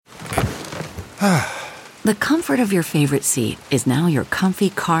The comfort of your favorite seat is now your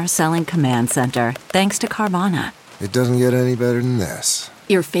comfy car selling command center, thanks to Carvana. It doesn't get any better than this.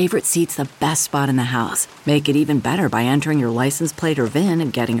 Your favorite seat's the best spot in the house. Make it even better by entering your license plate or VIN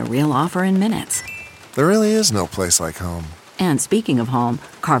and getting a real offer in minutes. There really is no place like home. And speaking of home,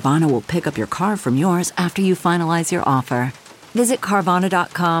 Carvana will pick up your car from yours after you finalize your offer. Visit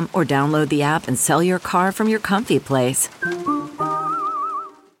Carvana.com or download the app and sell your car from your comfy place.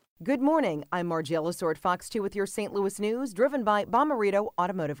 Good morning. I'm Margiela Sword, Fox 2 with your St. Louis news, driven by Bomarito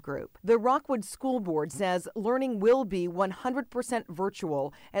Automotive Group. The Rockwood School Board says learning will be 100%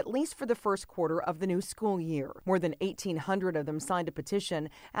 virtual, at least for the first quarter of the new school year. More than 1,800 of them signed a petition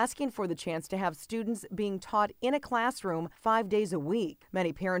asking for the chance to have students being taught in a classroom 5 days a week.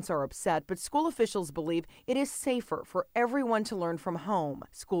 Many parents are upset, but school officials believe it is safer for everyone to learn from home.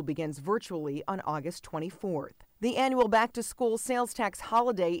 School begins virtually on August 24th. The annual back-to-school sales tax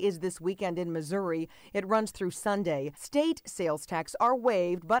holiday is this weekend in Missouri. It runs through Sunday. State sales tax are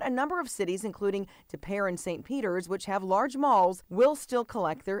waived, but a number of cities, including Des Peres and St. Peters, which have large malls, will still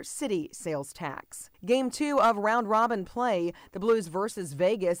collect their city sales tax. Game 2 of round-robin play, the Blues versus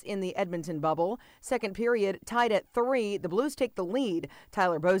Vegas in the Edmonton bubble. Second period, tied at 3. The Blues take the lead.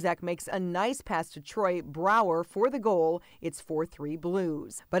 Tyler Bozak makes a nice pass to Troy Brouwer for the goal. It's 4-3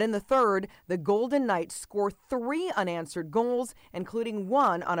 Blues. But in the third, the Golden Knights score 3 unanswered goals, including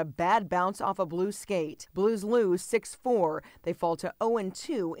one on a bad bounce off a Blues skate. Blues lose 6-4. They fall to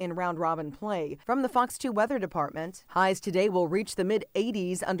 0-2 in round-robin play. From the Fox 2 Weather Department, highs today will reach the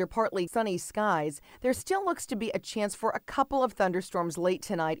mid-80s under partly sunny skies. There still looks to be a chance for a couple of thunderstorms late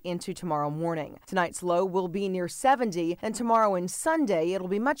tonight into tomorrow morning. Tonight's low will be near 70, and tomorrow and Sunday it'll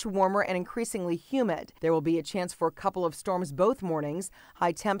be much warmer and increasingly humid. There will be a chance for a couple of storms both mornings.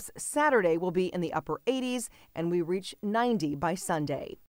 High temps Saturday will be in the upper 80s, and we reach 90 by Sunday.